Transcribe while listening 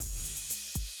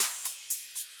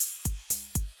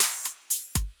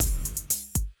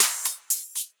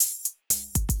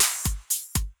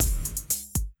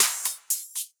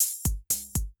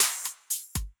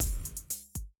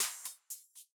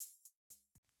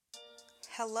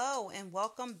Hello, and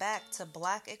welcome back to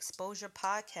Black Exposure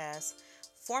Podcast,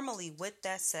 formerly With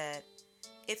That Said.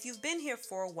 If you've been here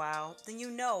for a while, then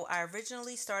you know I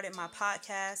originally started my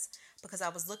podcast because I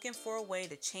was looking for a way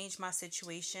to change my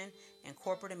situation in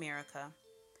corporate America.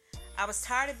 I was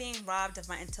tired of being robbed of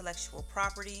my intellectual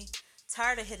property,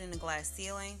 tired of hitting the glass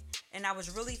ceiling, and I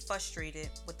was really frustrated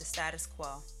with the status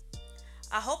quo.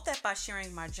 I hope that by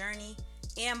sharing my journey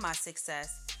and my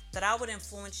success, that I would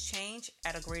influence change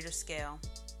at a greater scale.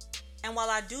 And while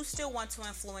I do still want to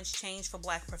influence change for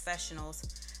Black professionals,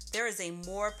 there is a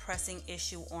more pressing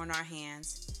issue on our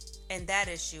hands, and that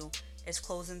issue is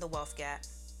closing the wealth gap.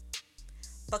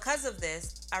 Because of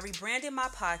this, I rebranded my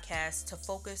podcast to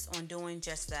focus on doing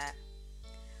just that.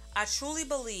 I truly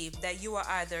believe that you are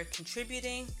either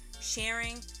contributing,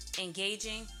 sharing,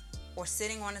 engaging, or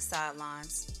sitting on the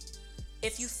sidelines.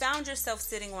 If you found yourself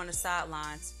sitting on the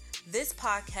sidelines, this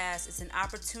podcast is an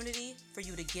opportunity for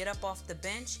you to get up off the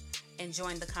bench and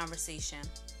join the conversation.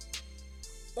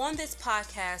 On this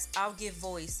podcast, I'll give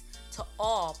voice to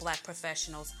all Black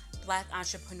professionals, Black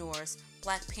entrepreneurs,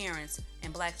 Black parents,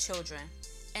 and Black children.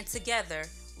 And together,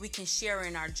 we can share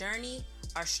in our journey,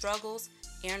 our struggles,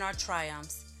 and our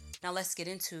triumphs. Now let's get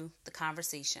into the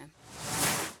conversation.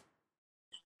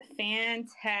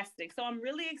 Fantastic. So I'm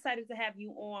really excited to have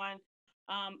you on.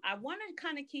 I want to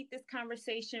kind of keep this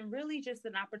conversation really just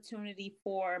an opportunity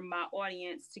for my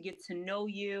audience to get to know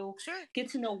you, get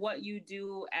to know what you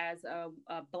do as a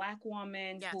Black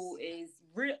woman who is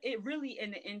really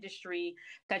in the industry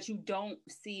that you don't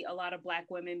see a lot of Black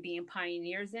women being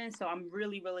pioneers in. So I'm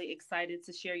really, really excited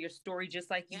to share your story, just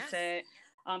like you said.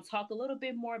 Talk a little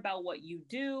bit more about what you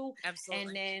do. Absolutely.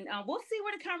 And then we'll see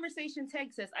where the conversation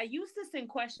takes us. I used to send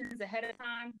questions ahead of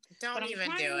time. Don't even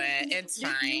do it. It's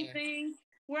fine. Things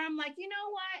where I'm like, you know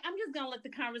what? I'm just going to let the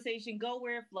conversation go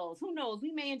where it flows. Who knows?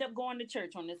 We may end up going to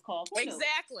church on this call.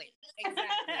 Exactly. And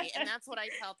that's what I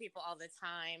tell people all the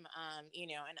time.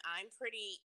 And I'm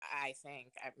pretty, I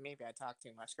think, maybe I talk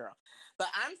too much, girl, but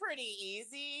I'm pretty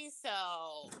easy.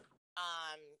 So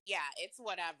it's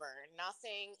whatever.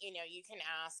 Nothing, you can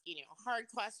ask, hard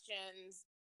questions,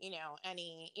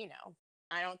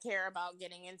 I don't care about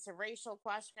getting into racial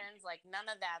questions. Like, none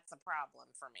of that's a problem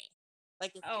for me.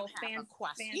 Like, if you have a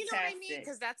question, you know what I mean?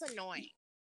 Because that's annoying.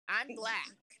 I'm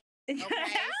Black. Okay,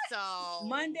 so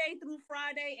Monday through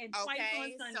Friday and twice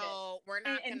on Sunday. So we're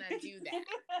not going to do that,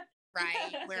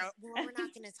 right? We're not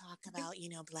going to talk about,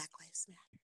 Black Lives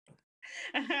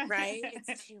Matter, right?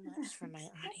 It's too much for my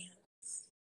audience.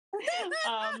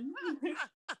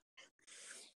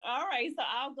 All right, so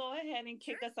I'll go ahead and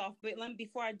kick us off. But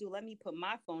before I do, let me put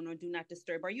my phone on Do Not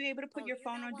Disturb. Are you able to put your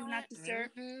phone on Do Not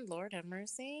Disturb? Lord have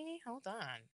mercy. Hold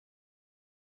on.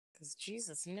 Because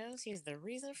Jesus knows he's the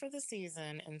reason for the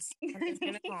season, and someone's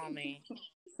going to call me.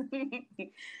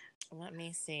 Let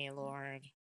me see, Lord.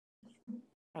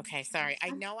 Okay, sorry. I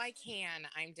know I can.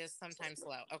 I'm just sometimes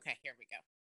slow. Okay, here we go.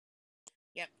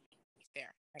 Yep,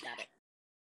 there. I got it.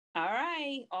 All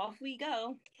right, off we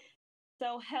go.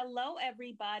 So hello,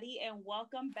 everybody, and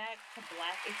welcome back to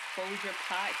Black Exposure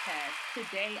Podcast.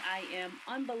 Today, I am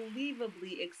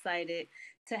unbelievably excited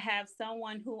to have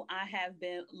someone who I have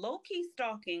been low-key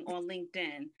stalking on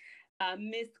LinkedIn,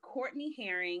 Miss Courtney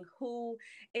Herring, who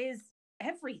is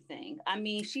everything. I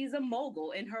mean, she's a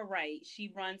mogul in her right.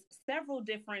 She runs several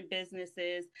different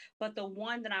businesses, but the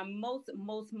one that I'm most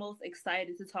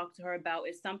excited to talk to her about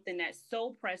is something that's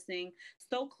so pressing,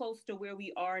 so close to where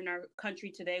we are in our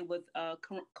country today with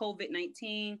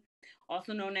COVID-19,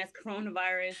 also known as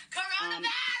coronavirus.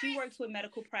 She works with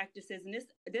medical practices, and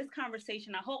this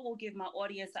conversation, I hope, will give my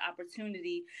audience the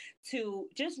opportunity to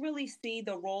just really see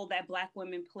the role that Black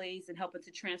women plays in helping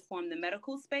to transform the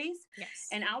medical space. Yes.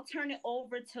 And I'll turn it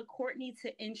over to Courtney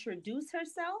to introduce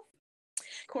herself.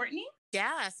 Courtney?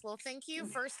 Yes. Well, thank you,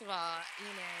 first of all,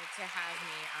 to have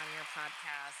me on your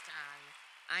podcast.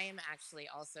 I am actually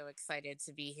also excited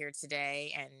to be here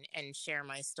today and share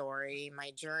my story, my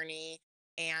journey,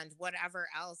 and whatever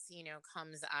else,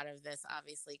 comes out of this,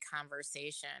 obviously,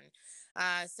 conversation.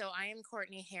 So I am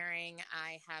Courtney Herring.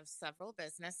 I have several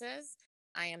businesses.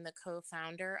 I am the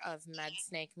co-founder of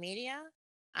MedSnake Media.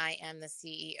 I am the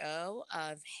CEO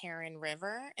of Heron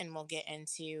River, and we'll get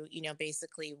into,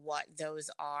 basically what those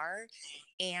are.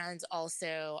 And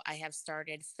also I have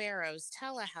started Pharaoh's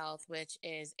Telehealth, which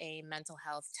is a mental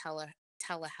health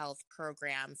telehealth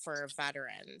program for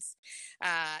veterans.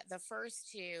 The first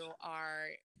two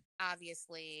are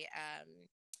obviously,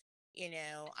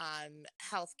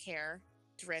 healthcare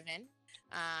driven.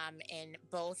 In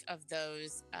both of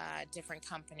those different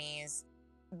companies,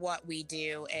 what we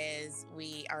do is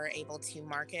we are able to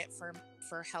market for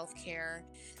for healthcare.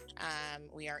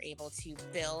 We are able to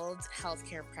build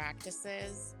healthcare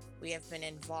practices. We have been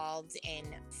involved in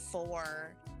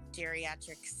 4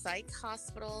 geriatric psych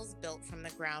hospitals built from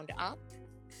the ground up.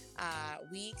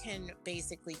 We can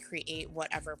basically create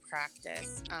whatever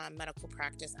practice, medical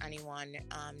practice, anyone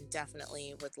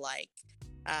definitely would like.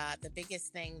 The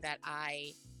biggest thing that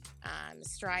I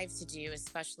strive to do,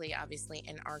 especially obviously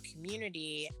in our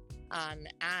community,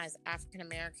 as African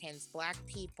Americans, Black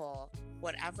people,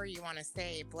 whatever you want to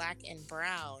say, Black and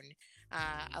brown,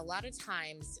 a lot of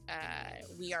times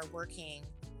we are working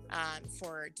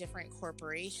for different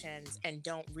corporations and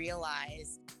don't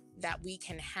realize that we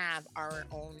can have our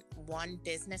own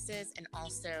businesses and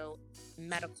also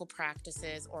medical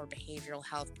practices or behavioral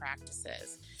health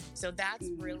practices. So that's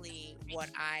really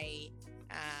what I,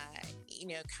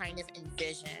 kind of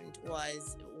envisioned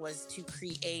was to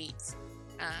create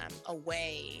a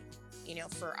way,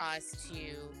 for us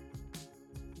to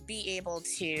be able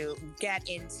to get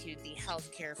into the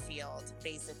healthcare field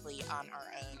basically on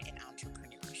our own in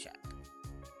entrepreneurship.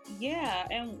 Yeah,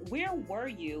 and where were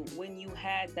you when you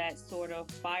had that sort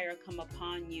of fire come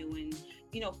upon you? And,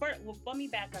 let me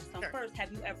back up some. Sure. First,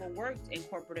 have you ever worked in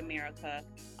corporate America?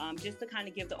 Just to kind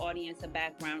of give the audience a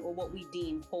background, or what we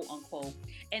deem quote unquote.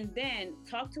 And then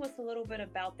talk to us a little bit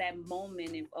about that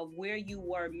moment of where you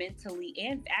were mentally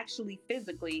and actually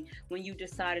physically when you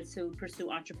decided to pursue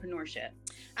entrepreneurship.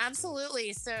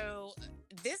 Absolutely. So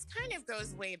this kind of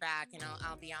goes way back, and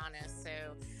I'll be honest.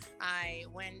 So I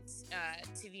went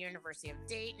to the University of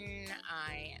Dayton.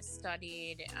 I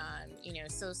studied,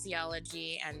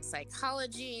 sociology and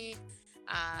psychology,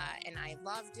 and I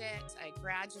loved it. I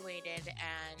graduated,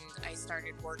 and I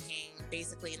started working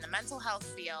basically in the mental health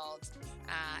field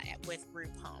with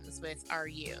group homes with our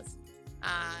youth.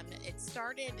 It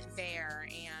started there,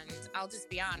 and I'll just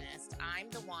be honest. I'm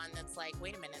the one that's like,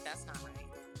 wait a minute, that's not right.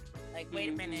 Like, wait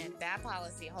a minute, that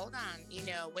policy, hold on,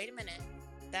 wait a minute.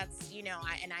 That's,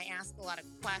 I ask a lot of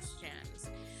questions.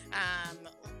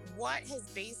 What has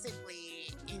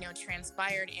basically,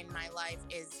 transpired in my life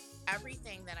is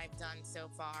everything that I've done so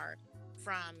far,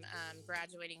 from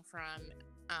graduating from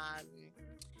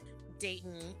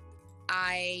Dayton.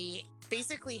 I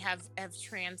basically have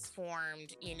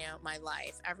transformed, my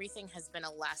life. Everything has been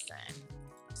a lesson.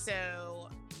 So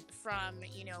from,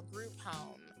 group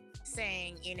home,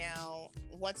 saying,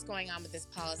 what's going on with this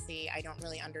policy? I don't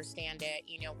really understand it.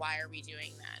 Why are we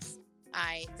doing this?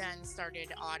 I then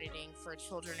started auditing for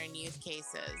children and youth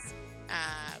cases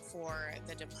for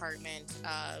the Department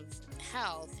of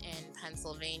Health in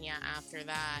Pennsylvania after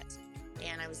that.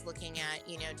 And I was looking at,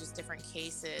 just different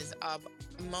cases of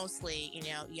mostly,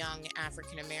 young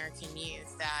African-American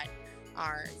youth that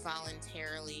are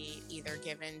voluntarily either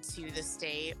given to the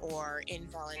state or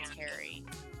involuntary.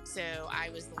 So I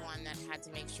was the one that had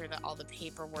to make sure that all the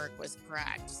paperwork was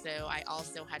correct. So I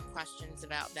also had questions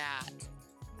about that.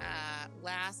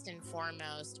 Last and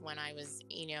foremost, when I was,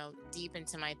 deep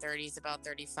into my 30s, about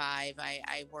 35,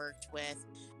 I worked with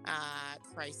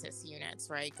crisis units,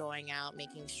 right? Going out,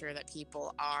 making sure that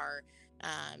people are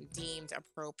deemed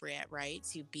appropriate, right,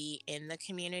 to be in the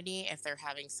community if they're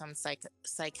having some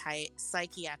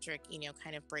psychiatric,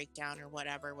 kind of breakdown or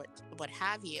whatever, what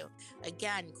have you.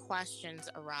 Again, questions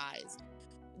arise.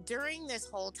 During this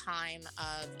whole time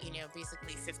of,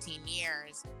 basically 15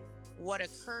 years, what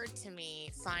occurred to me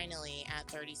finally at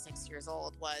 36 years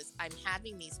old was I'm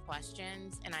having these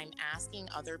questions and I'm asking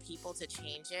other people to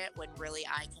change it when really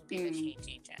I can be the change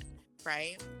agent,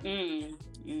 right?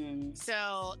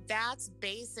 So that's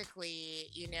basically,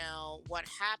 what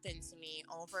happened to me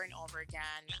over and over again.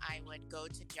 I would go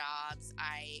to jobs.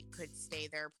 I could stay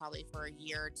there probably for a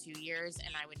year or 2 years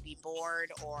and I would be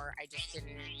bored, or I just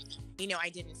didn't, I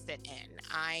didn't fit in.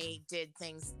 I did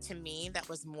things to me that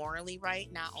was morally right,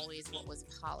 not always what was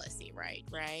policy right?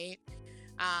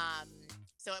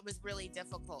 So it was really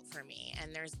difficult for me.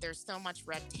 And there's so much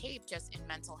red tape just in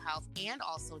mental health and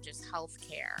also just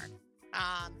healthcare.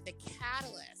 The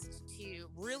catalyst to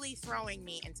really throwing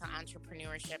me into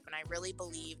entrepreneurship, and I really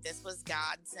believe this was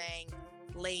God saying,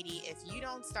 lady, if you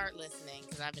don't start listening,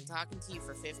 because I've been talking to you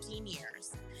for 15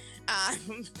 years,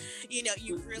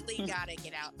 you really got to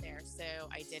get out there. So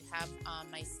I did have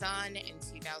my son in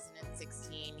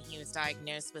 2016. He was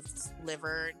diagnosed with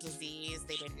liver disease.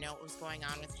 They didn't know what was going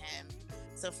on with him.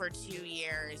 So for 2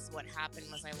 years, what happened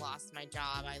was I lost my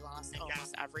job. I lost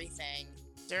almost everything.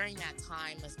 During that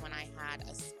time was when I had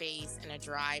a space and a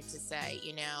drive to say,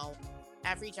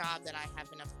 every job that I have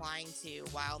been applying to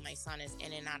while my son is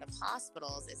in and out of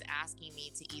hospitals is asking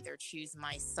me to either choose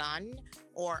my son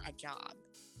or a job.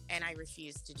 And I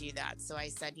refused to do that. So I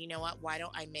said, you know what, why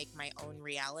don't I make my own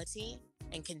reality?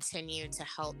 and continue to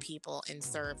help people and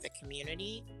serve the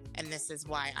community. And this is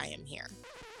why I am here.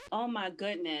 Oh my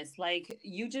goodness. Like,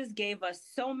 you just gave us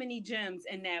so many gems,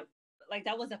 and that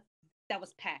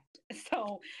was packed.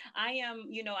 So I am,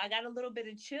 I got a little bit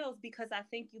of chills, because I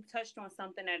think you've touched on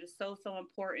something that is so, so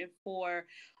important for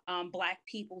Black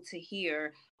people to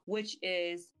hear, which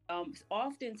is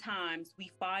oftentimes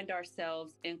we find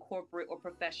ourselves in corporate or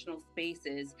professional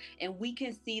spaces, and we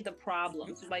can see the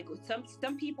problems. Like,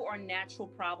 some people are natural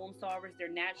problem solvers, they're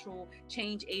natural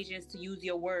change agents, to use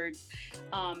your words,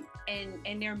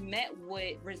 and they're met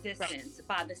with resistance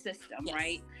by the system, Yes.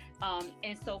 right?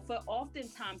 And so for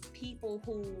oftentimes people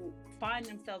who find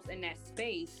themselves in that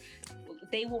space,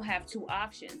 they will have two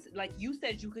options. Like you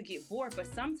said, you could get bored, but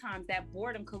sometimes that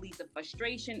boredom could lead to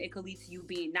frustration. It could lead to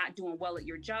you not doing well at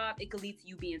your job. It could lead to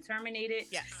you being terminated.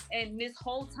 Yes. And this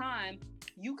whole time,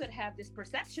 you could have this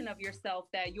perception of yourself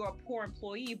that you're a poor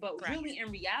employee, but Right. really in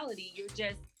reality, you're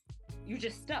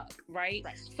just stuck, right?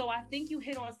 Right. So I think you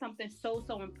hit on something so,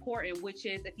 so important, which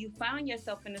is, if you find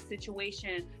yourself in a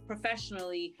situation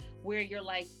professionally where you're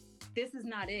like, this is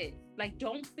not it. Like,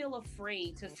 don't feel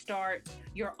afraid to start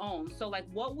your own. So like,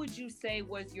 what would you say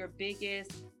was your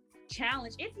biggest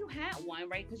challenge, if you had one,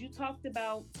 right? Because you talked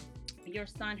about your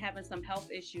son having some health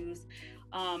issues.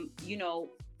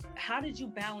 How did you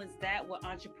balance that with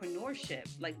entrepreneurship?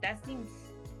 Like, that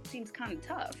seems kind of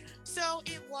tough. So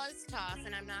it was tough,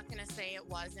 and I'm not going to say it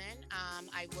wasn't.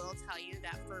 I will tell you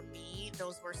that for me,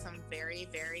 those were some very,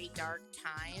 very dark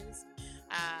times.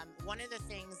 One of the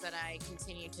things that I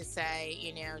continue to say,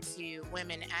 to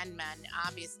women and men,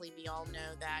 obviously we all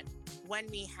know that when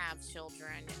we have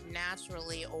children,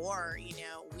 naturally, or,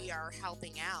 we are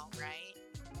helping out, right?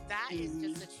 That is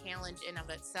just a challenge in of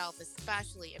itself,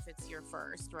 especially if it's your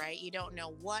first, right? You don't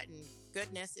know what in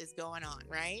goodness is going on,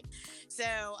 right?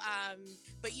 So,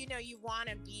 but you want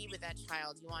to be with that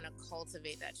child. You want to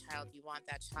cultivate that child. You want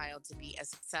that child to be as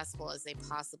successful as they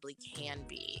possibly can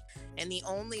be. And the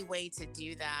only way to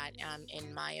do that,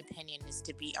 in my opinion, is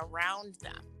to be around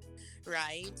them,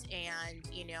 right? And,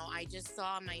 I just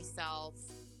saw myself,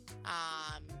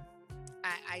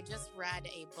 I just read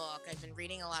a book. I've been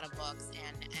reading a lot of books,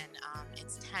 and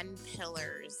it's 10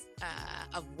 Pillars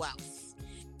of Wealth.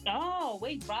 Oh,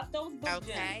 wait, drop those books.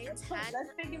 Okay, Let's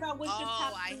figure out what your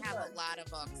top I two have are. a lot of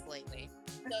books lately.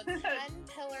 So 10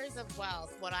 Pillars of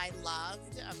Wealth, what I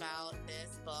loved about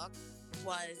this book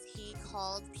was he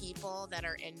called people that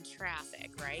are in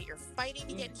traffic, right? You're fighting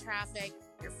to get in traffic,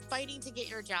 you're fighting to get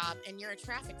your job, and you're a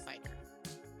traffic fighter.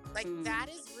 Like, that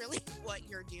is really what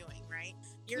you're doing, right?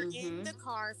 You're in the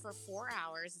car for 4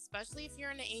 hours, especially if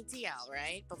you're in an ATL,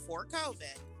 right? Before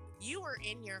COVID, you were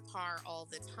in your car all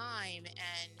the time.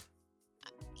 And,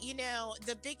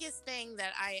 the biggest thing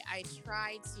that I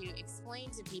try to explain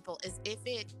to people is, if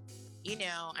it,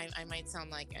 I might sound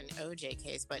like an OJ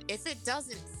case, but if it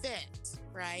doesn't fit,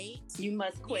 right? You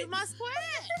must quit. You must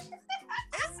quit.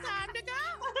 It's time to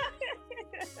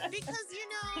go. Because,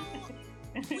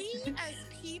 we as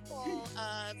people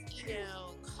of,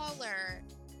 color,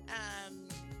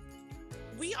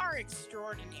 we are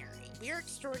extraordinary. We are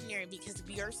extraordinary because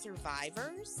we are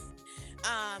survivors.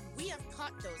 We have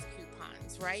cut those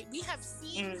coupons, right? We have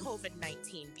seen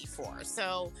COVID-19 before.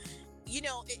 So,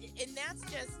 and that's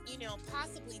just,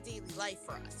 possibly daily life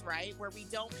for us, right? Where we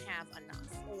don't have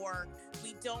enough, or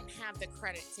we don't have the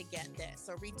credit to get this,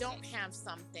 or we don't have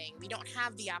something, we don't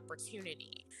have the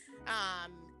opportunity.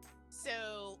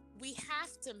 So we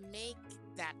have to make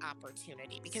that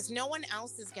opportunity, because no one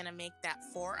else is going to make that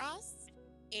for us.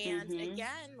 And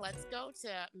again, let's go to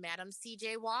Madam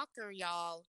CJ Walker,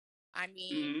 y'all. I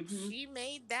mean, she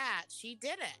made that. She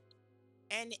did it.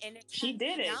 And it she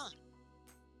did it. Done.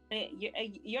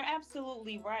 You're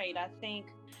absolutely right. I think,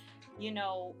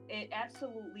 it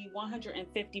absolutely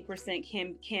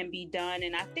 150% can be done.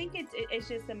 And I think it's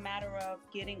just a matter of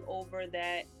getting over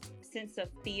that sense of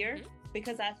fear.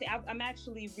 Because I'm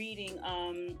actually reading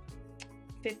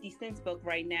 50 Cent's book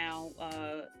right now,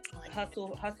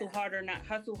 Hustle Harder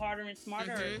and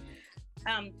Smarter.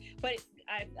 But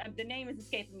the name is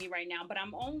escaping me right now, but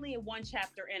I'm only in one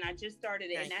chapter in. I just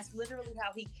started it. Nice. And that's literally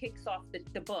how he kicks off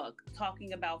the book,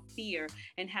 talking about fear,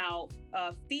 and how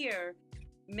fear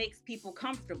makes people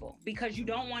comfortable because you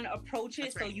don't want to approach it.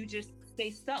 That's right. So you just stay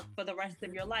stuck for the rest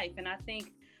of your life. And I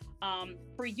think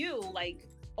for you, like,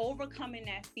 overcoming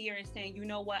that fear and saying, you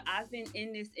know what, I've been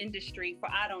in this industry for,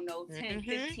 10,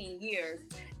 15 years,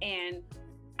 and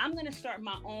I'm going to start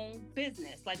my own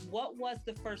business. Like, what was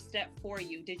the first step for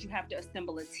you? Did you have to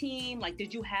assemble a team? Like,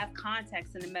 did you have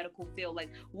contacts in the medical field? Like,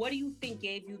 what do you think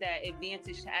gave you that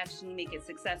advantage to actually make it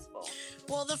successful?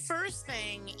 Well, the first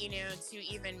thing, to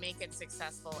even make it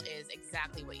successful is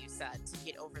exactly what you said, to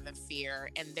get over the fear.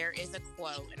 And there is a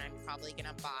quote, and I'm probably going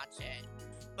to botch it,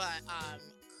 but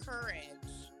courage,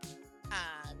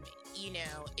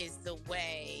 is the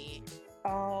way.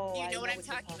 Oh, you know what I'm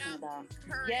talking about?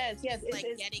 Courage. Yes. It's like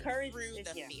getting courage through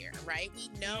the fear, right? We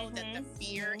know that the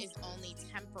fear is only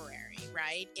temporary,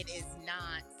 right? It is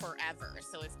not forever.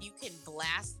 So if you can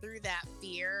blast through that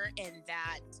fear and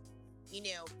that,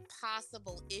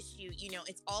 possible issue,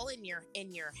 it's all in your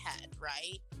head,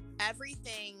 right?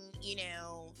 Everything,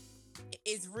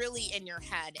 is really in your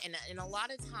head. And a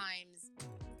lot of times,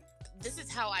 this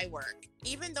is how I work.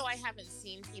 Even though I haven't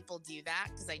seen people do that,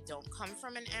 because I don't come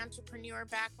from an entrepreneur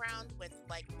background with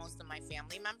like most of my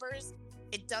family members,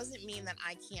 it doesn't mean that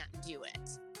I can't do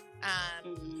it.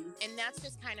 And that's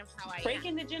just kind of how I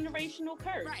breaking the generational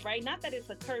curse, right? Not that it's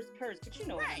a curse, but you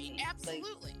know what I mean.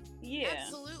 Absolutely. Like,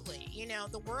 absolutely.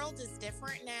 The world is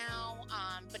different now,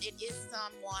 but it is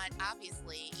somewhat,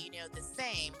 obviously, the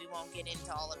same. We won't get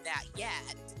into all of that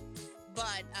yet,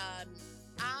 but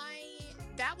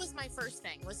that was my first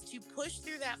thing, was to push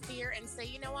through that fear and say,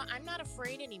 you know what, I'm not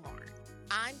afraid anymore.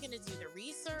 I'm going to do the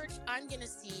research. I'm going to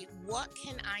see what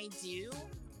can I do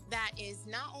that is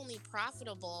not only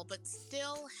profitable, but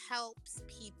still helps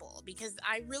people, because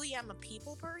I really am a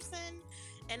people person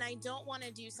and I don't want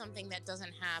to do something that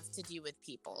doesn't have to do with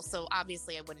people. So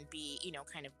obviously I wouldn't be,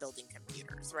 kind of building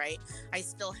computers, right? I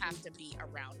still have to be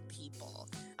around people.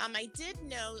 I did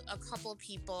know a couple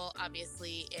people,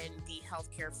 obviously, in the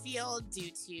healthcare field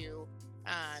due to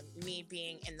me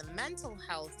being in the mental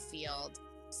health field.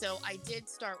 So I did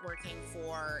start working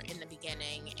for, in the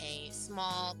beginning, a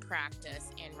small practice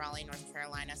in Raleigh, North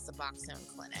Carolina, Suboxone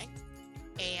Clinic.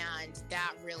 And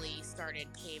that really started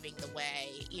paving the way,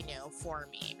 for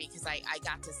me, because I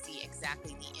got to see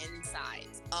exactly the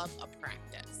insides of a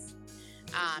practice.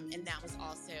 And that was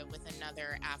also with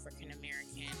another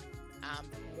African-American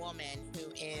woman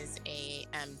who is a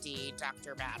MD,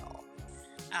 Dr. Battle.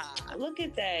 Look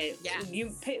at that. Yes.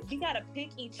 We got to pick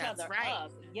each other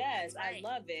up. Yes, right. I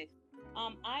love it.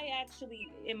 I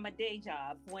actually, in my day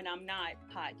job, when I'm not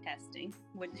podcasting,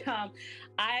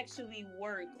 I actually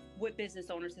work with business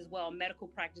owners as well, medical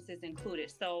practices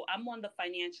included. So I'm on the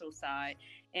financial side,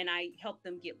 and I help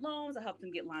them get loans. I help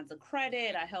them get lines of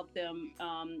credit. I help them,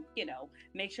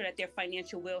 make sure that their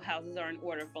financial wheelhouses are in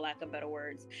order, for lack of better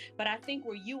words. But I think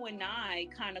where you and I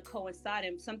kind of coincide,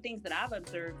 and some things that I've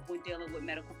observed when dealing with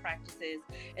medical practices,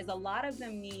 is a lot of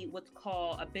them need what's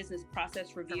called a business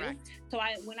process review. Correct. So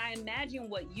when I imagine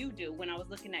what you do, when I was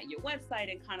looking at your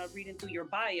website and kind of reading through your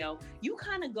bio, you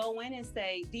kind of go in and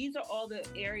say, these are all the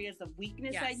areas of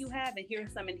weakness that you have, and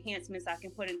here's some enhancements I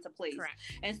can put into place. Correct.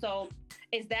 And so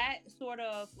is that sort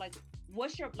of like,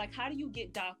 how do you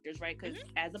get doctors, right? Because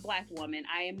as a Black woman,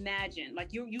 I imagine,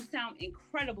 like, you sound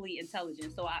incredibly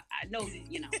intelligent. So I know,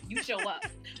 you show up,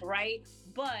 right?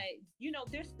 But,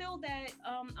 there's still that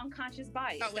unconscious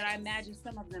bias that I imagine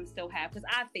some of them still have, because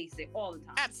I face it all the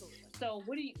time. Absolutely. So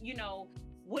what do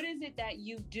what is it that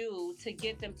you do to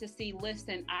get them to see,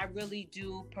 listen, I really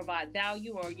do provide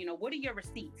value, or, what are your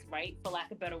receipts, right? For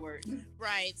lack of better words.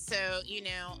 Right. So,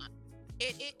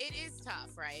 it is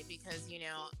tough, right? Because,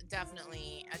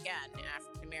 definitely, again,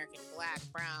 African-American, Black,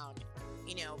 brown,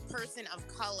 person of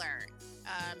color,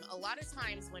 a lot of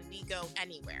times when we go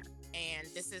anywhere, and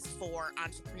this is for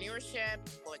entrepreneurship,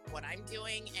 like what I'm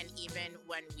doing, and even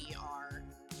when we are,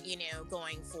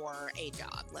 going for a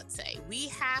job, let's say, we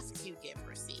have to give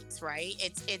receipts, right?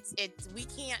 It's we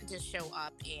can't just show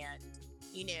up and,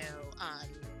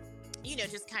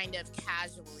 just kind of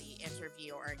casually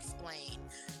interview or explain.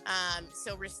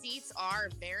 So receipts are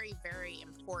very, very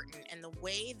important. And the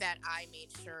way that I made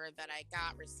sure that I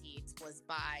got receipts was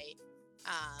by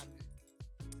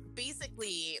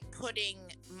basically putting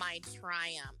my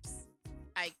triumphs,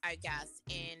 I guess,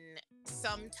 in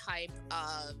some type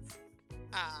of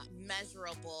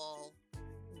measurable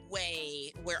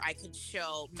way where I could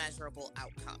show measurable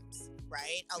outcomes,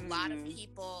 right? A lot of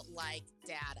people like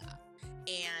data.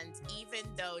 And even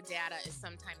though data is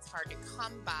sometimes hard to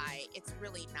come by, it's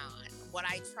really not. What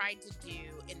I tried to do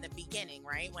in the beginning,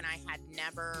 right, when I had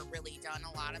never really done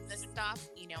a lot of this stuff,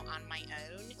 on my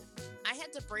own, I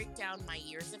had to break down my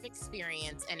years of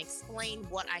experience and explain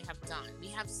what I have done. We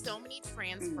have so many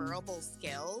transferable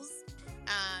skills.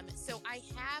 So I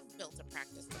have built a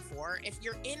practice before. If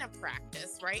you're in a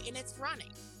practice, right, and it's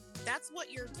running, that's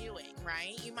what you're doing,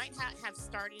 right? You might have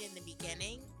started in the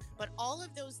beginning, But all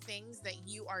of those things that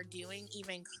you are doing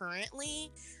even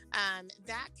currently,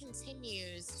 that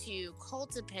continues to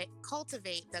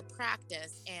cultivate the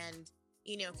practice and,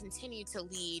 continue to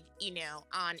lead,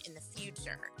 on in the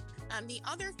future. The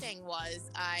other thing was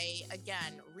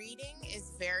reading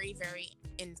is very, very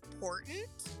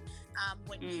important.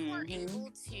 When you are able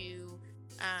to,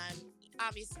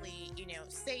 obviously,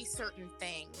 say certain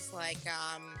things like,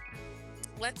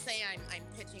 let's say I'm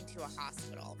pitching to a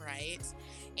hospital, right?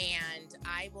 And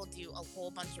I will do a whole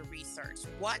bunch of research.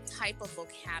 What type of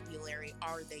vocabulary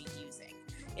are they using?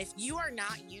 If you are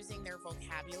not using their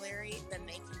vocabulary, then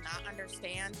they cannot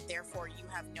understand. Therefore, you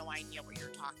have no idea what you're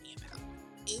talking about.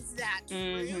 Is that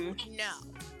true? No.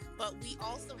 But we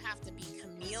also have to be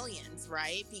chameleons,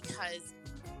 right? Because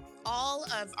all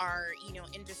of our,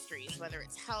 industries, whether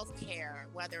it's healthcare,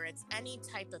 whether it's any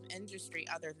type of industry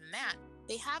other than that,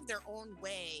 they have their own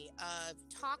way of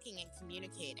talking and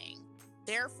communicating.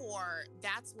 Therefore,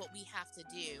 that's what we have to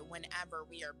do whenever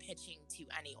we are pitching to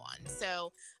anyone.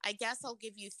 So I guess I'll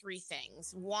give you 3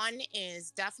 things. One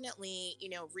is definitely,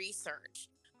 research.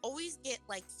 Always get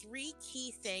like 3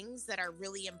 key things that are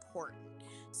really important.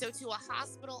 So to a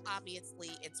hospital,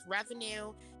 obviously, it's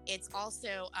revenue. It's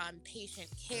also patient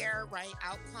care, right?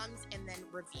 Outcomes, and then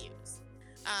reviews.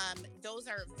 Those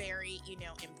are very,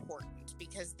 important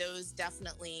because those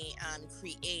definitely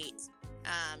create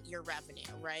your revenue,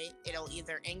 right? It'll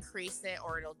either increase it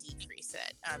or it'll decrease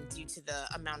it due to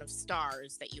the amount of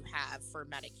stars that you have for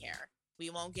Medicare. We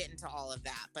won't get into all of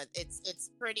that, but it's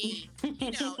pretty,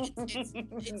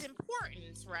 it's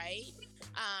important, right?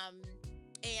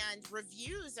 And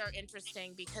reviews are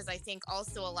interesting because I think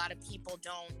also a lot of people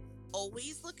don't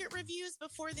always look at reviews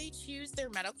before they choose their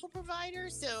medical provider.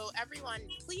 So everyone,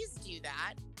 please do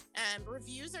that.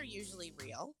 Reviews are usually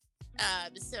real.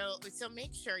 So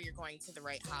make sure you're going to the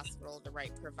right hospital, the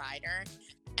right provider.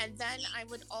 And then I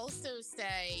would also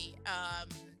say,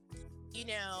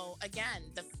 again,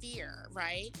 the fear,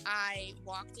 right? I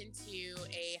walked into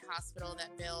a hospital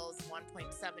that bills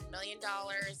 $1.7 million.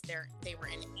 They were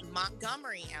in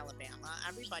Montgomery, Alabama.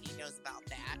 Everybody knows about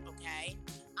that, okay?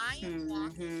 I am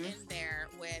walking in there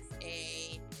with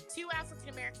 2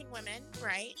 African-American women,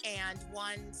 right? And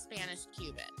 1 Spanish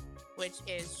Cuban, which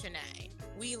is Shanae.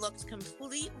 We looked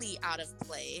completely out of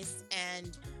place.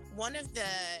 And one of the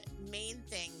main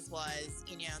things was,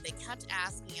 they kept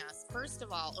asking us, first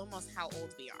of all, almost how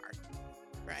old we are,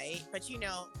 right? But,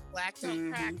 Black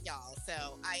don't crack, y'all.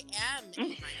 So I am in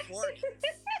my 40s.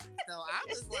 So I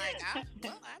was like, I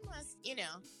must,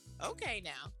 okay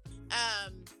now.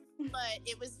 But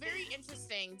it was very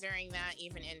interesting during that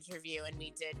even interview, and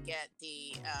we did get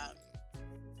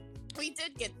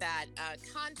that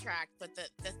contract. But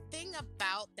the thing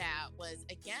about that was,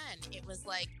 again, it was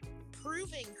like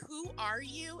proving who are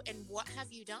you and what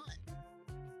have you done.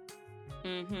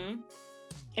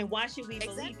 And why should we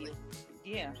believe you?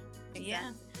 Yeah. Exactly.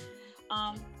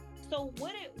 Yeah. So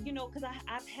what because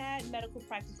I've had medical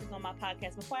practices on my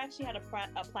podcast before. I actually had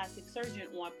a plastic surgeon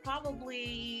on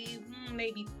probably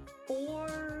maybe 3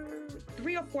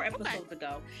 or 4 episodes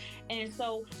ago. And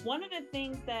so one of the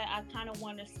things that I kind of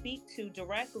want to speak to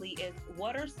directly is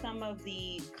what are some of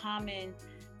the common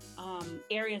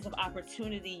areas of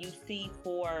opportunity you see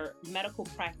for medical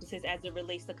practices as it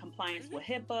relates to compliance with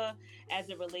HIPAA, as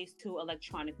it relates to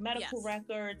electronic medical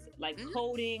records, like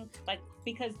coding,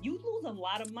 because you lose a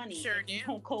lot of money if you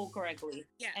don't code correctly.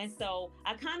 Yes. And so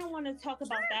I kind of want to talk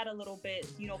about that a little bit,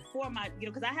 for my,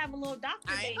 because I have a little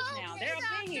doctor base now. They're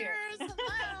up in here.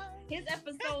 His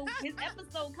episode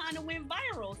kind of went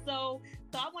viral. So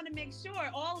I want to make sure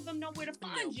all of them know where to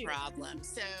find you. No problem.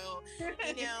 So,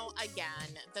 again,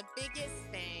 the biggest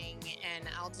thing, and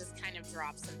I'll just kind of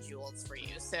drop some jewels for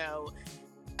you. So,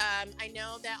 I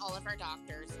know that all of our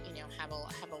doctors, have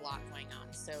a lot going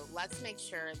on. So let's make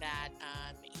sure that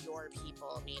your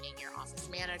people, meaning your office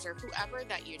manager, whoever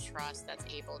that you trust, that's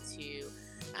able to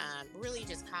really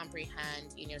just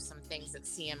comprehend, some things that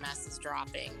CMS is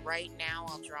dropping. Right now,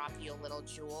 I'll drop you a little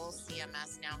jewel.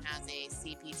 CMS now has a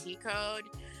CPT code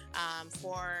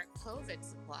for COVID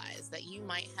supplies that you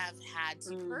might have had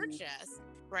to purchase,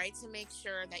 right, to make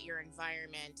sure that your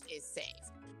environment is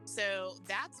safe. So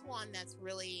that's one that's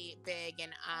really big.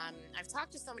 And I've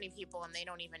talked to so many people and they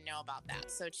don't even know about that.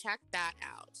 So check that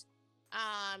out.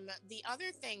 The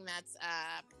other thing that's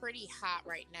pretty hot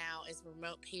right now is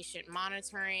remote patient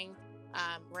monitoring.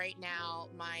 Right now,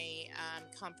 my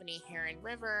company, Heron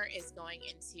River, is going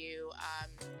into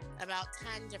about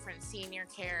 10 different senior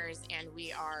cares, and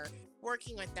we are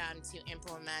working with them to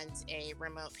implement a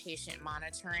remote patient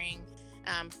monitoring.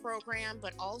 program,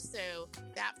 but also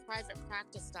that private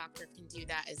practice doctor can do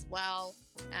that as well.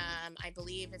 I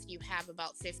believe if you have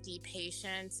about 50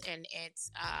 patients and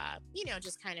it's,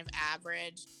 just kind of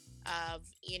average of,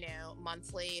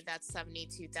 monthly, that's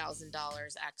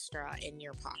 $72,000 extra in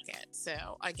your pocket.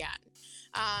 So again,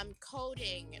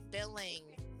 coding, billing,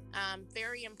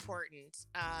 very important.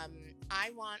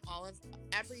 I want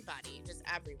everybody, just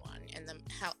everyone in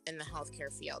the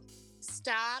healthcare field,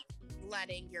 stop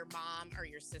letting your mom or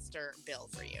your sister bill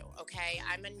for you. Okay,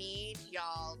 I'm gonna need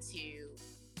y'all to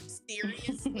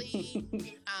seriously,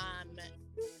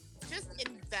 just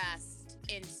invest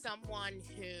in someone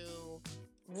who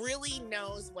really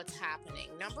knows what's happening.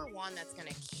 Number one, that's going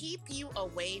to keep you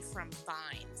away from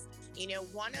fines.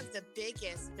 One of the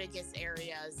biggest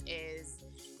areas is,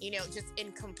 just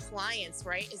in compliance,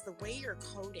 right, is the way you're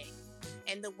coding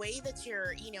and the way that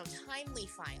you're, timely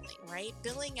filing, right?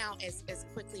 Billing out as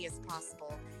quickly as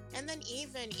possible. And then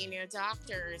even,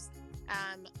 doctors,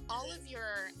 all of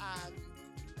your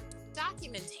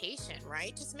documentation,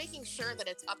 right? Just making sure that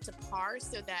it's up to par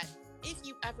so that if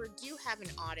you ever do have an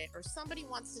audit or somebody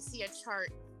wants to see a chart,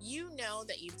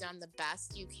 that you've done the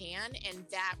best you can. And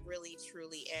that really,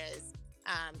 truly is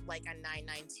like a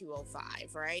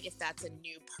 99205, right? If that's a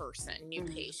new person, new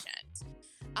patient.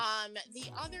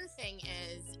 The other thing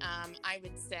is, I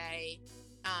would say,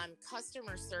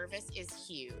 customer service is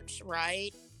huge,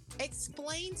 right?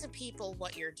 Explain to people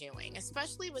what you're doing,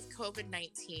 especially with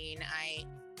COVID-19.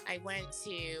 I went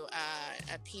to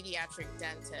a pediatric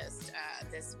dentist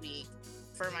this week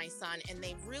for my son, and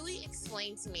they really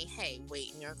explained to me, hey,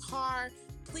 wait in your car,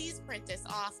 please print this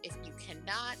off if you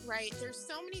cannot, right? There's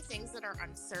so many things that are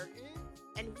uncertain,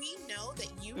 and we know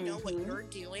that you know what you're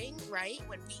doing, right,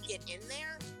 when we get in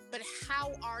there, but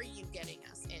how are you getting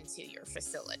us into your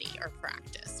facility or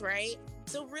practice, right?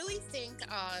 So really think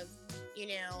of,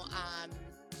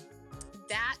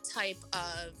 that type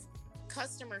of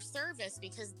customer service,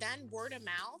 because then word of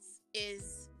mouth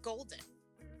is golden,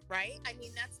 right? I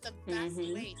mean, that's the best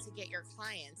way to get your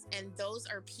clients, and those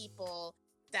are people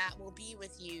that will be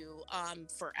with you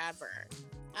forever.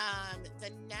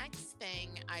 The next thing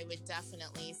I would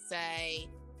definitely say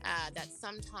that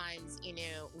sometimes,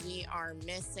 we are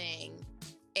missing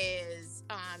is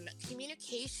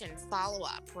communication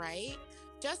follow-up, right?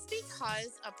 Just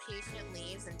because a patient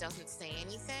leaves and doesn't say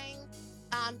anything,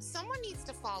 someone needs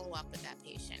to follow up with that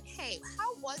patient. Hey,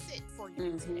 how was it for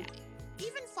you today?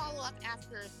 Even follow up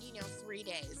after, 3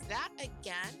 days. That,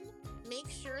 again, make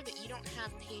sure that you don't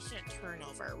have patient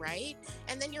turnover, right?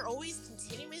 And then you're always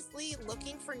continuously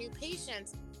looking for new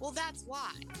patients. Well, that's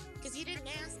why, because you didn't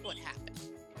ask what happened.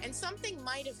 And something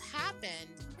might have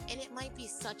happened, and it might be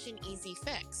such an easy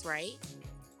fix, right?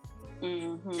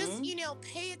 Just,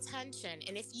 pay attention.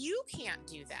 And if you can't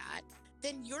do that,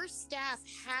 then your staff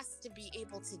has to be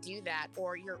able to do that,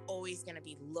 or you're always going to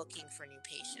be looking for new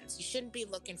patients. You shouldn't be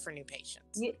looking for new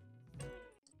patients. Yeah.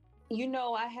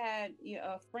 I had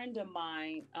a friend of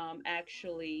mine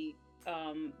actually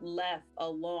left a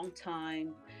long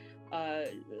time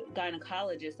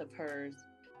gynecologist of hers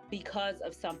because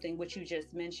of something which you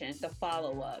just mentioned, the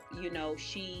follow-up.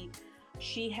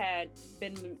 She had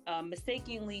been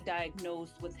mistakenly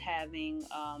diagnosed with having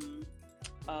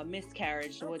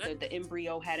miscarriage, where the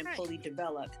embryo hadn't fully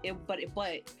developed. But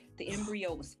the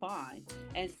embryo was fine,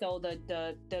 and so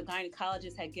the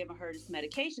gynecologist had given her this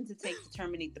medication to take to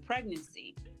terminate the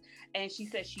pregnancy. And she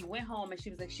said she went home and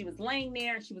she was laying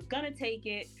there and she was gonna take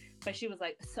it, but she was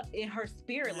like, in her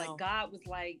spirit, like God was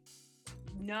like,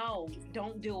 no,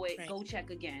 don't do it. Right. Go check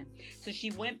again. So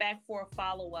she went back for a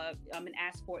follow-up and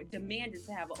demanded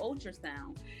to have an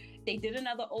ultrasound. They did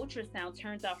another ultrasound.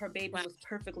 Turns out her baby was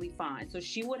perfectly fine. So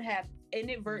she would have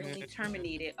inadvertently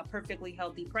terminated a perfectly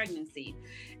healthy pregnancy.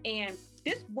 And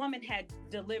this woman had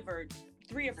delivered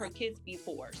 3 of her kids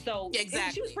before. So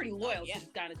she was pretty loyal to this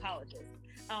gynecologist.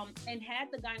 And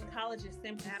had the gynecologist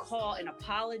simply call and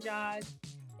apologize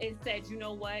and said, you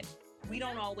know what, we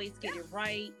don't always get it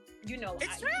right.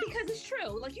 It's true. Because it's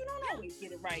true. Like, you don't always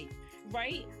get it right.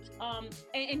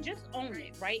 And just own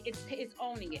it, right? It's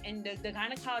owning it. And the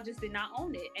gynecologist did not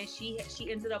own it. And she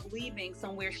ended up leaving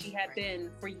somewhere she had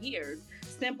been for years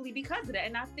simply because of that.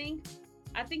 And I think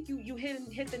you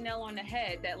hit the nail on the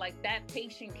head that, like, that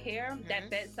patient care, that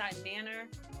bedside manner,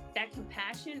 that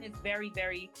compassion is very,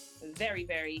 very, very,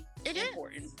 very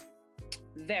important.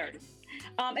 Very.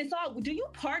 And so do you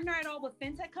partner at all with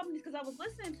fintech companies? Because I was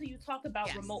listening to you talk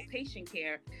about remote patient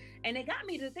care, and it got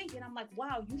me to thinking, I'm like,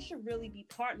 wow, you should really be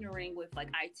partnering with like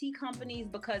IT companies,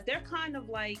 because they're kind of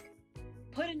like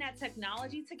putting that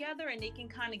technology together, and they can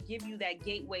kind of give you that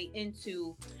gateway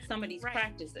into some of these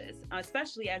practices,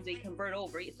 especially as they convert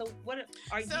over. So what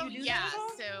are so, you do yeah, that at all?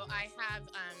 So I have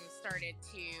started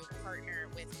to partner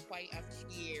with quite a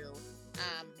few.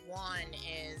 One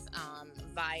is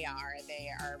Vyar. They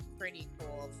are pretty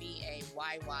cool.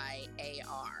 Vayyar.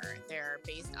 They're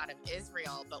based out of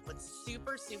Israel, but what's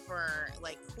super, super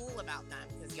like cool about them,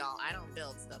 because y'all, I don't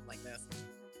build stuff like this,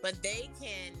 but they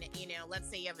can, let's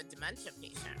say you have a dementia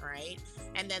patient, right?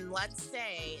 And then let's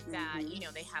say that,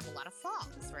 they have a lot of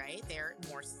falls, right? They're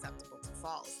more susceptible to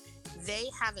falls. They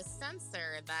have a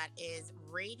sensor that is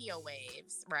radio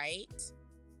waves, right?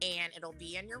 And it'll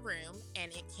be in your room,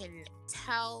 and it can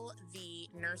tell the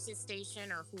nurse's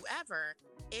station or whoever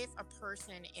if a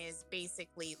person is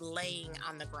basically laying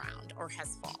on the ground or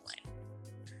has fallen,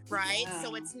 right? Wow.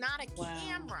 So it's not a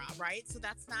camera, right? So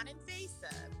that's not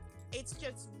invasive. It's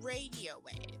just radio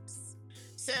waves.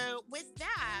 So with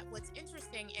that, what's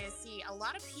interesting is, a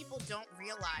lot of people don't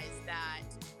realize that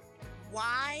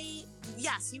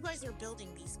yes, you guys are building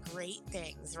these great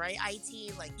things, right?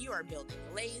 IT, like you are building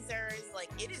lasers, like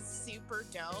it is super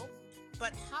dope.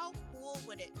 But how cool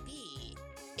would it be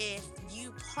if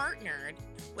you partnered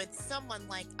with someone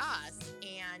like us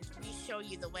and we show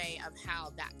you the way of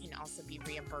how that can also be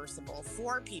reimbursable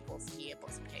for people to be able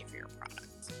to pay for your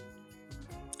product?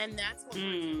 And that's what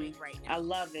we're doing right now. I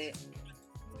love it.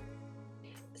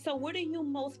 So what are you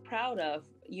most proud of,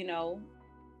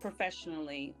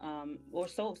 professionally, or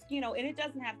so, and it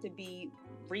doesn't have to be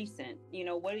recent,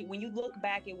 when you look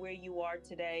back at where you are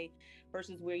today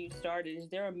versus where you started, is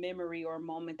there a memory or a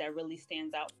moment that really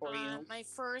stands out for you? My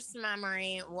first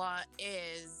memory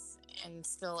is and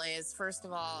still is, first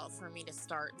of all, for me to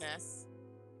start this.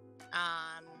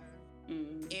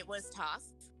 It was tough.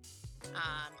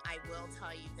 I will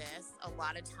tell you this, a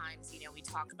lot of times, we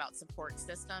talk about support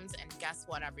systems, and guess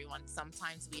what, everyone?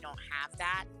 Sometimes we don't have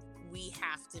that. We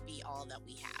have to be all that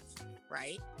we have,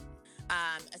 right?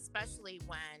 Especially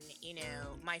when,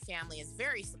 my family is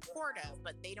very supportive,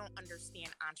 but they don't understand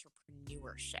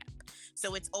entrepreneurship.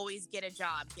 So it's always get a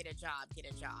job,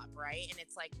 right? And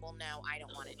it's like, well, no, I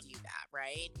don't want to do that,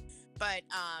 right? But,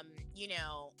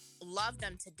 love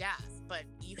them to death, but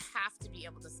you have to be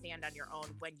able to stand on your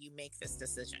own when you make this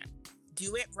decision.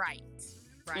 Do it right?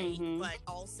 But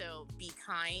also be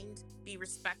kind, be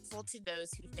respectful to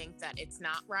those who think that it's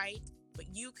not right, but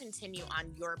you continue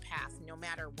on your path no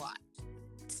matter what.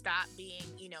 Stop being,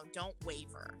 don't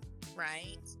waver,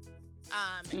 right?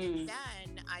 And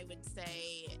then I would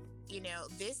say,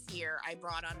 this year I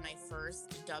brought on my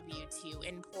first W-2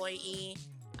 employee.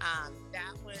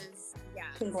 That was,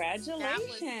 congratulations. That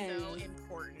was so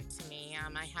important to me.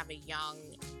 I have a young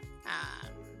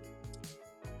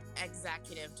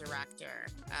executive director,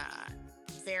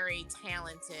 very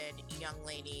talented young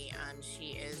lady.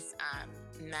 She is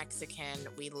Mexican.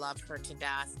 We love her to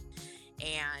death,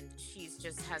 and she's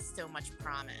just has so much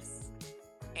promise,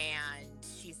 and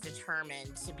she's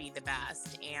determined to be the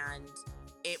best. And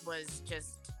it was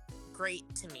just great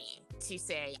to me to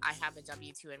say I have a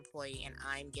W-2 employee and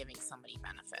I'm giving somebody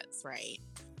benefits, right?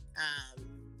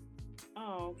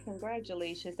 Oh,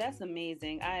 congratulations. That's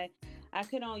amazing. I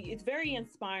could only, it's very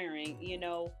inspiring,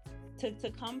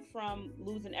 to come from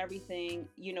losing everything,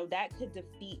 that could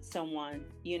defeat someone,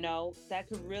 that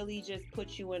could really just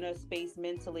put you in a space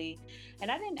mentally.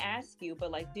 And I didn't ask you,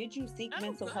 but did you seek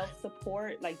mental health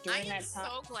support during that time? I'm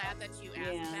so glad that you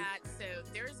asked that. So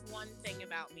there's one thing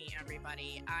about me,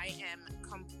 everybody. I am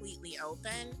completely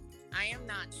open. I am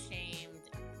not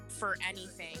shamed for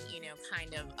anything,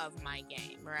 kind of my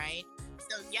game, right?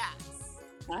 So yes.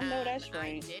 I know that's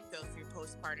right. I did go through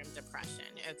postpartum depression,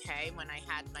 okay, when I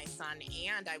had my son,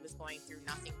 and I was going through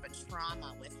nothing but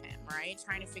trauma with him, right?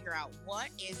 Trying to figure out what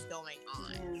is going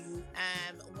on.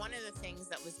 One of the things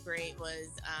that was great was,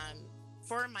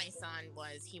 for my son,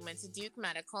 was he went to Duke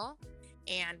Medical,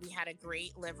 and we had a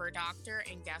great liver doctor,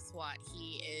 and guess what?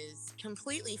 He is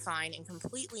completely fine and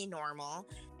completely normal,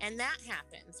 and that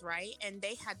happens, right? And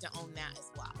they had to own that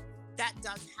as well. That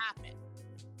does happen,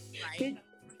 right?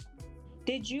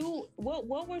 Did you, what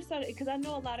were some, because I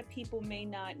know a lot of people may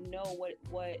not know what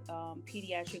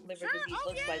pediatric liver disease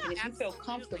looks like. And if you feel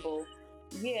comfortable,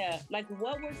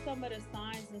 what were some of the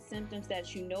signs and symptoms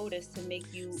that you noticed to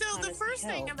make you So the first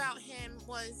thing about him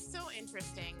was so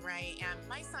interesting, right?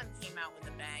 My son came out with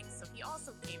a bang. So he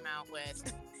also came out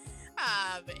with,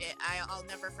 I'll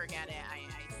never forget it.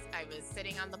 I was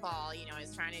sitting on the ball, I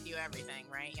was trying to do everything,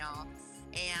 right, y'all?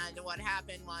 And what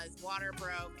happened was water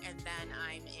broke, and then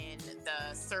I'm in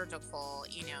the surgical,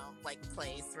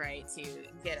 place, right, to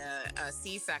get a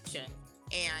C-section.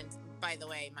 And by the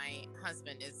way, my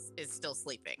husband is still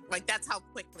sleeping. Like, that's how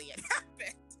quickly it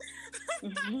happened.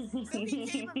 So he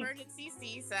came emergency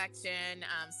C-section.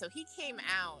 So he came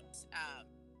out,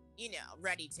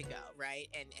 ready to go, right?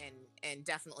 And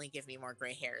definitely give me more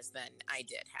gray hairs than I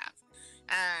did have.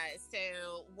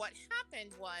 So what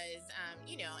happened was,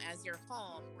 as you're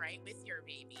home, right, with your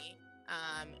baby,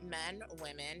 men,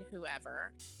 women,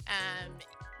 whoever,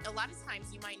 a lot of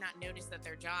times you might not notice that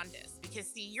they're jaundiced because,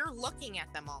 see, you're looking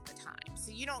at them all the time.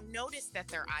 So you don't notice that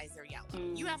their eyes are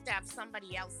yellow. You have to have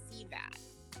somebody else see that.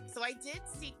 So I did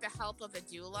seek the help of a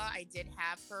doula. I did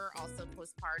have her also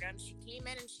postpartum. She came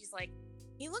in and she's like,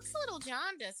 he looks a little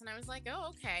jaundiced. And I was like, oh,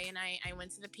 okay. And I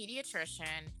went to the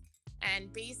pediatrician.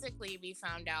 And basically, we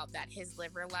found out that his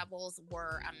liver levels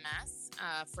were a mess.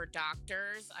 For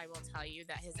doctors, I will tell you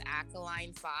that his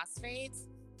alkaline phosphates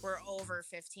were over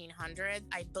 1,500.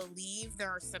 I believe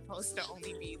they're supposed to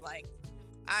only be like,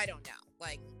 I don't know,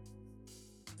 like,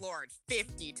 Lord,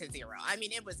 50 to 0. I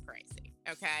mean, it was crazy,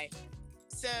 okay?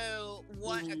 So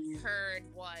what occurred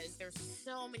was there's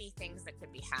so many things that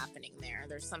could be happening there.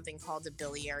 There's something called a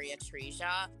biliary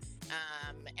atresia,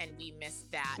 and we missed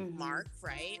that mark,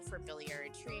 right, for biliary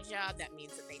atresia. That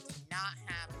means that they do not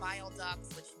have bile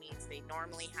ducts, which means they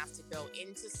normally have to go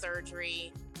into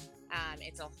surgery.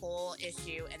 It's a whole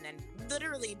issue. And then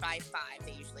literally by 5,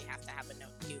 they usually have to have a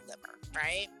new liver,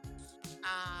 right?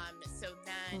 So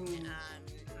then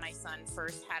my son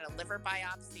first had a liver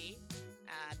biopsy.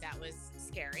 That was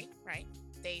scary, right?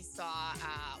 They saw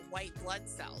white blood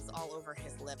cells all over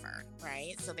his liver,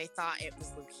 right? So they thought it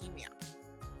was leukemia.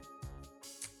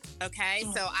 Okay,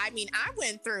 so I mean, I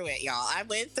went through it, y'all. I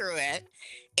went through it.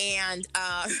 And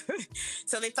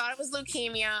so they thought it was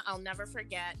leukemia. I'll never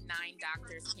forget, 9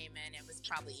 doctors came in. It was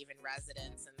probably even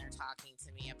residents. And they're talking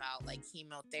to me about like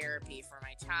chemotherapy for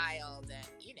my child. And,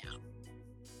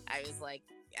 I was like,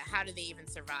 how do they even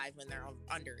survive when they're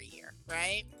under a year,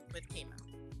 right? With chemo.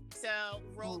 So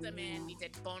rolled them in. We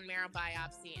did bone marrow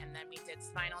biopsy. And then we did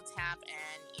spinal tap.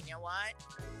 And you know what?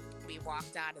 We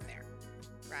walked out of there,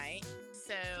 right?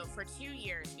 So for 2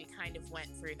 years, we kind of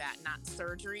went through that, not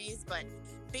surgeries, but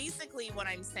basically what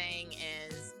I'm saying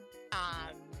is,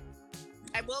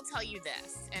 I will tell you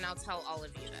this, and I'll tell all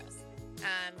of you this.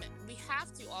 We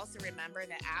have to also remember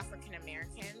that African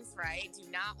Americans, right, do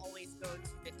not always go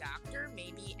to the doctor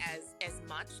maybe as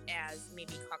much as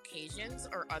maybe Caucasians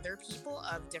or other people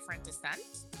of different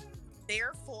descent.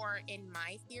 Therefore, in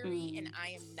my theory, and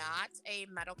I am not a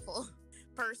medical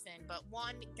person, but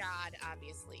one, God,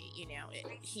 obviously,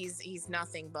 he's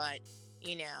nothing but,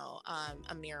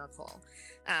 a miracle.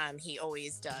 He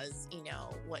always does,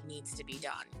 what needs to be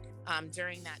done.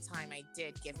 During that time, I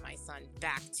did give my son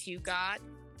back to God,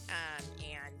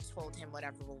 and told him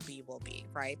whatever will be,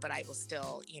 right? But I will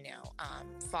still,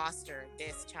 foster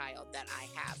this child that I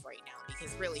have right now,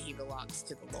 because really he belongs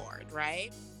to the Lord,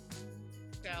 right?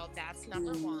 So that's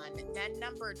number one. Then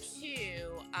number 2,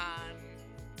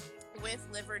 with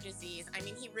liver disease, I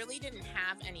mean, he really didn't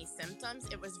have any symptoms.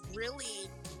 It was really,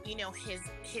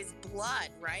 his blood,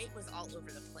 right, was all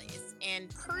over the place. And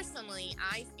personally,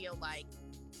 I feel like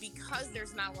because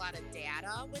there's not a lot of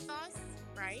data with us,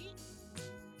 right,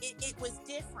 it was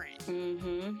different.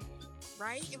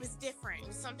 Right? It was different. It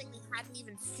was something we hadn't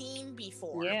even seen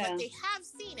before. Yeah. But they have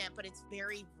seen it, but it's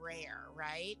very rare,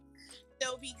 right?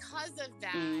 So because of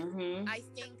that, I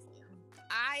think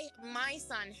my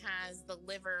son has the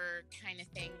liver kind of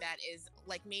thing that is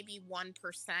like maybe 1%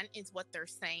 is what they're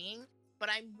saying. But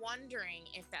I'm wondering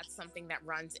if that's something that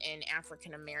runs in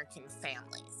African American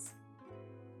families.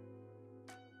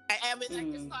 I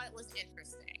just thought it was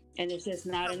interesting. And it's just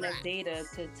not enough data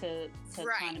to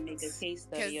right. kind of make a case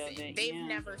study of it. They've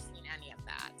never seen any of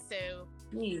that. So,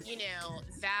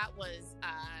 that was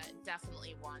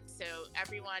definitely one. So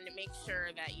everyone, make sure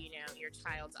that, your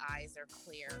child's eyes are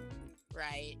clear,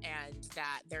 right? And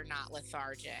that they're not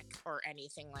lethargic or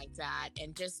anything like that.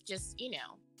 And just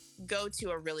go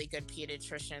to a really good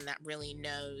pediatrician that really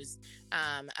knows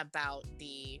about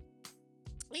the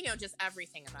just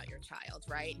everything about your child,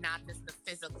 right? Not just the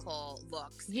physical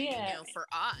looks. Yeah. And, for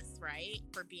us, right?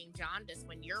 For being jaundiced,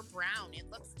 when you're brown, it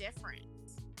looks different.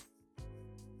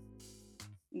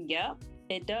 Yep,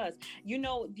 it does. You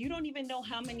don't even know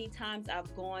how many times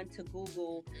I've gone to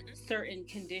Google certain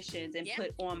conditions and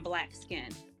put on black skin.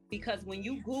 Because when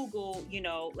you Google,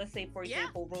 let's say, for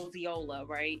example, roseola,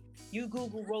 right? You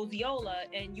Google roseola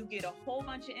and you get a whole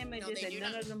bunch of images and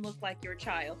none of them look like your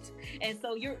child. And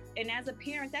so and as a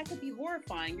parent, that could be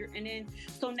horrifying.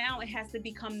 So now it has to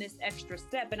become this extra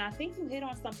step. And I think you hit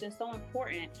on something so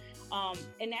important.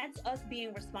 And that's us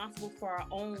being responsible for our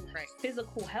own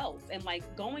physical health and like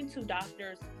going to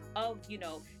doctors of,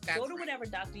 go to whatever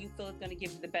doctor you feel is going to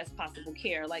give you the best possible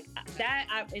care. Like that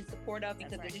I'm in support of,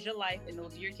 because this is your life and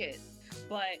those are your kids.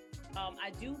 But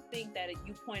I do think that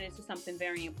you pointed to something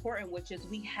very important, which is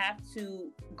we have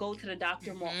to go to the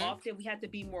doctor more often. We have to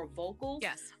be more vocal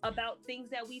about things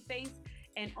that we face.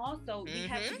 And also, we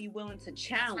have to be willing to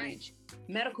challenge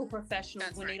medical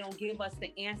professionals when they don't give us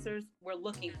the answers we're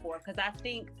looking for. Because I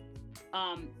think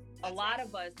a lot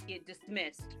of us get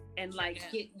dismissed and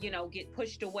get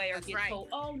pushed away or get told,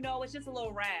 oh, no, it's just a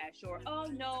little rash, or, oh,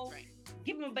 no,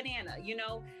 give them a banana,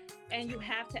 And you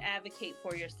have to advocate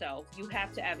for yourself.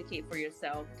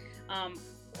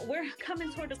 We're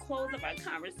coming toward the close of our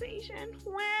conversation.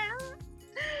 Well,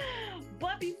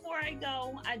 but before I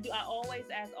go, I always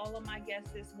ask all of my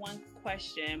guests this one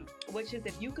question, which is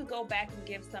if you could go back and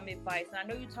give some advice. And I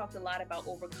know you talked a lot about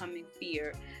overcoming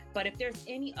fear, but if there's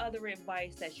any other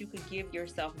advice that you could give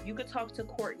yourself, if you could talk to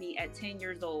Courtney at 10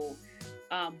 years old,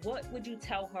 what would you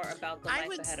tell her about the life ahead of her? I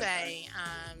would say,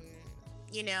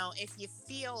 if you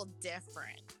feel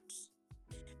different,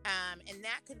 and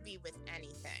that could be with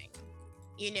anything,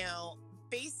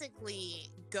 basically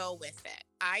go with it.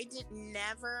 I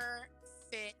never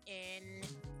fit in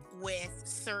with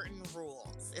certain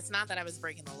rules. It's not that I was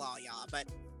breaking the law, y'all, but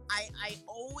I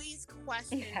always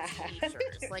questioned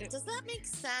teachers. Like, does that make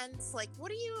sense? Like,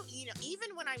 what do you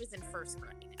even when I was in first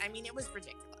grade, I mean, it was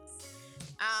ridiculous.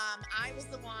 I was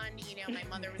the one, my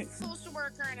mother was a social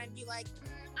worker, and I'd be like,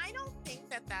 I don't think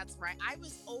that that's right. I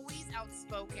was always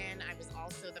outspoken. I was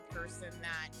also the person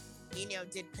that,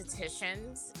 did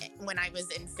petitions when I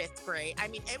was in 5th grade. I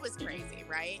mean, it was crazy,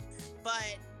 right?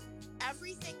 But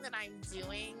everything that I'm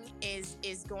doing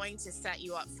is going to set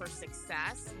you up for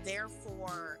success.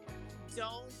 Therefore,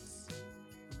 don't,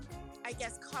 I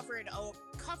guess, cover it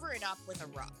up with a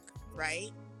rug,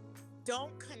 right?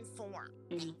 Don't conform.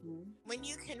 When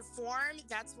you conform,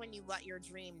 that's when you let your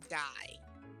dream die.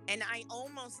 And I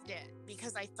almost did,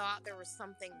 because I thought there was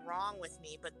something wrong with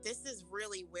me, but this is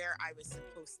really where I was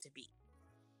supposed to be.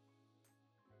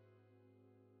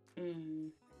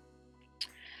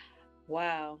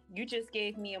 Wow. You just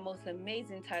gave me a most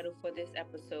amazing title for this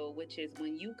episode, which is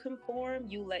When You Conform,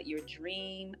 You Let Your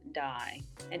Dream Die.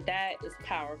 And that is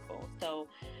powerful. So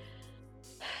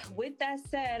with that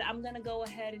said, I'm going to go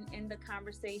ahead and end the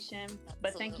conversation.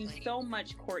 But thank you so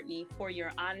much, Courtney, for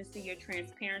your honesty, your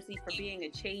transparency, for being a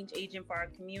change agent for our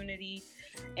community,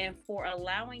 and for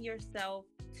allowing yourself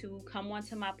to come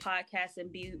onto my podcast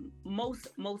and be most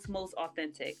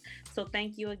authentic. So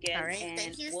thank you again. All right. And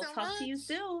thank you we'll so talk much. to you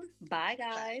soon. Bye,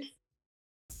 guys. Bye.